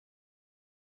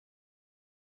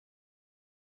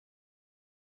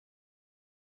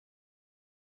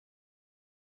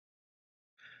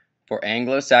For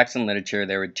Anglo-Saxon literature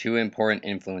there were two important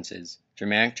influences: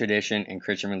 Germanic tradition and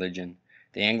Christian religion.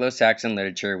 The Anglo-Saxon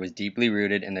literature was deeply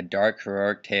rooted in the dark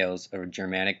heroic tales of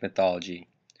Germanic mythology.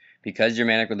 Because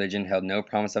Germanic religion held no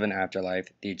promise of an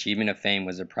afterlife, the achievement of fame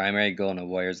was the primary goal in a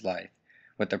warrior's life.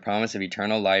 With the promise of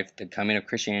eternal life, the coming of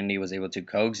Christianity was able to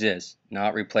coexist,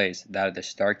 not replace, that of the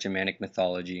stark Germanic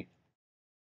mythology.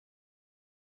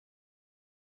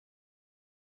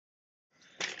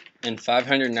 In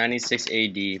 596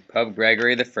 AD, Pope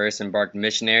Gregory I embarked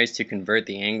missionaries to convert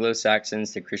the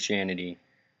Anglo-Saxons to Christianity.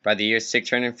 By the year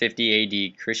 650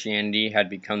 AD, Christianity had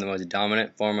become the most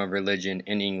dominant form of religion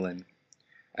in England.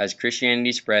 As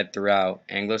Christianity spread throughout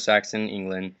Anglo-Saxon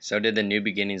England, so did the new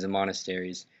beginnings of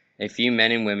monasteries. A few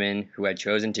men and women who had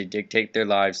chosen to dedicate their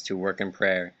lives to work and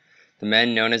prayer. The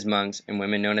men known as monks and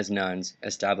women known as nuns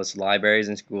established libraries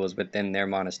and schools within their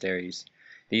monasteries.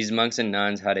 These monks and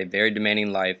nuns had a very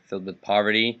demanding life filled with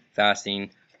poverty,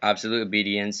 fasting, absolute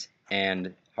obedience,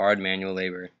 and hard manual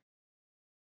labor.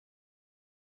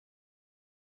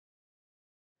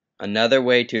 Another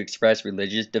way to express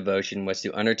religious devotion was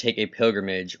to undertake a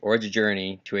pilgrimage or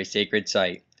journey to a sacred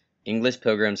site. English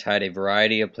pilgrims had a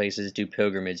variety of places to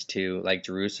pilgrimage to, like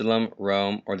Jerusalem,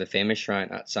 Rome, or the famous shrine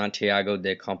at Santiago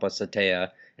de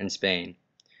Compostela in Spain.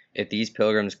 If these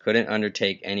pilgrims couldn't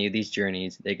undertake any of these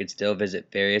journeys, they could still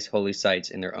visit various holy sites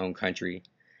in their own country.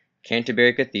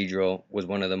 Canterbury Cathedral was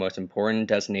one of the most important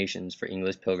destinations for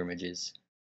English pilgrimages.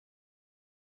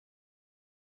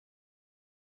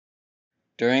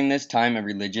 During this time of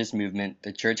religious movement,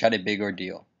 the church had a big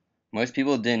ordeal. Most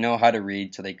people didn't know how to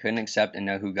read, so they couldn't accept and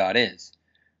know who God is.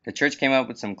 The church came up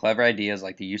with some clever ideas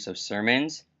like the use of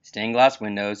sermons, stained glass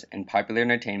windows, and popular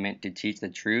entertainment to teach the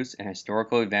truths and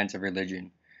historical events of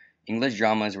religion. English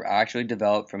dramas were actually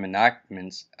developed from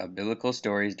enactments of biblical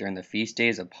stories during the feast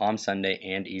days of Palm Sunday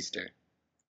and Easter.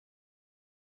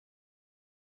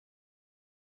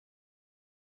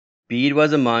 Bede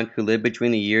was a monk who lived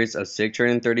between the years of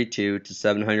 632 to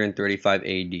 735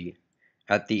 AD.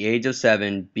 At the age of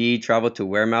 7, Bede traveled to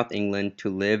Wearmouth, England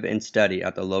to live and study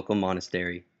at the local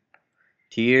monastery.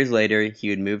 2 years later, he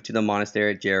would move to the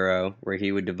monastery at Jarrow, where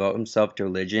he would devote himself to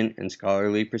religion and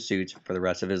scholarly pursuits for the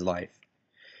rest of his life.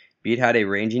 Bede had a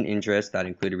ranging interest that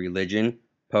included religion,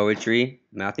 poetry,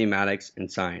 mathematics,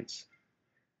 and science.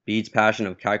 Bede's passion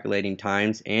of calculating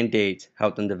times and dates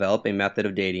helped him develop a method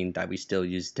of dating that we still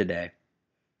use today.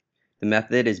 The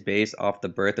method is based off the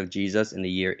birth of Jesus in the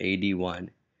year AD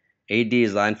 1. AD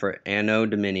is Latin for Anno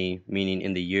Domini, meaning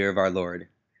in the year of our Lord.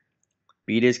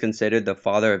 Bede is considered the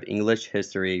father of English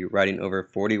history, writing over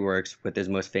 40 works, with his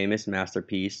most famous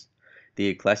masterpiece, The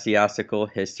Ecclesiastical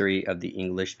History of the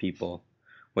English People,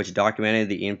 which documented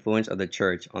the influence of the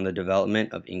church on the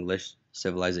development of English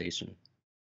civilization.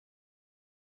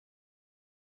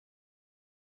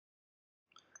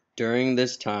 During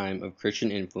this time of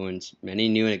Christian influence, many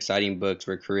new and exciting books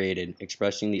were created,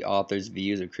 expressing the author's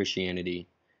views of Christianity.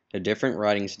 The different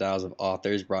writing styles of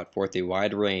authors brought forth a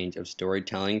wide range of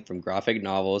storytelling, from graphic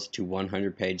novels to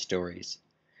 100-page stories.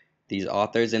 These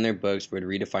authors and their books would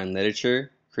redefine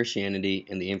literature, Christianity,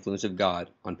 and the influence of God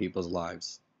on people's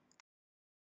lives.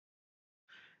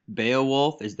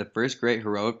 Beowulf is the first great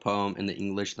heroic poem in the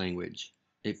English language.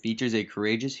 It features a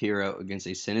courageous hero against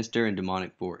a sinister and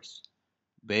demonic force.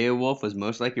 Beowulf was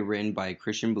most likely written by a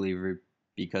Christian believer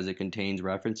because it contains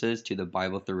references to the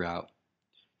Bible throughout.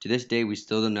 To this day, we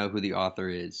still don't know who the author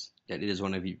is, yet it is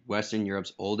one of Western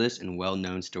Europe's oldest and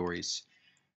well-known stories.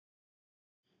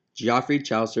 Geoffrey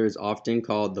Chaucer is often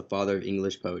called the father of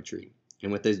English poetry,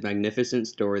 and with his magnificent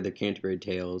story, The Canterbury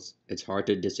Tales, it's hard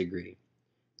to disagree.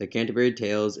 The Canterbury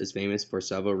Tales is famous for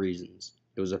several reasons.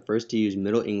 It was the first to use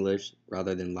Middle English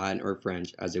rather than Latin or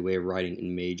French as a way of writing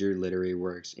in major literary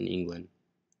works in England.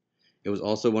 It was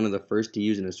also one of the first to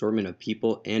use an assortment of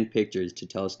people and pictures to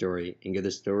tell a story and give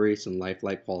the story some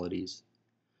lifelike qualities.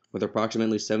 With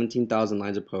approximately 17,000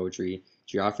 lines of poetry,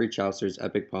 Geoffrey Chaucer's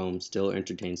epic poem still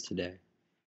entertains today.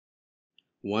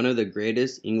 One of the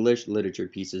greatest English literature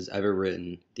pieces ever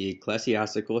written, The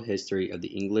Ecclesiastical History of the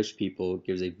English People,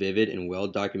 gives a vivid and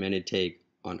well-documented take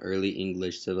on early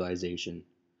English civilization.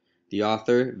 The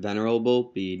author, Venerable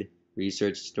Bede,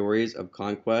 researched stories of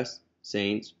conquest,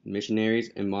 saints,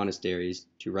 missionaries, and monasteries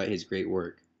to write his great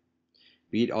work.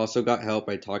 Bede also got help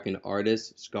by talking to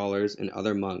artists, scholars, and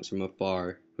other monks from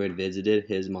afar who had visited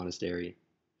his monastery.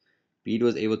 Bede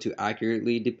was able to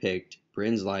accurately depict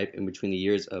Britain's life in between the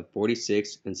years of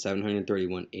 46 and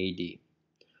 731 AD.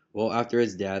 Well after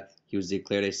his death, he was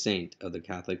declared a saint of the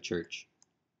Catholic Church.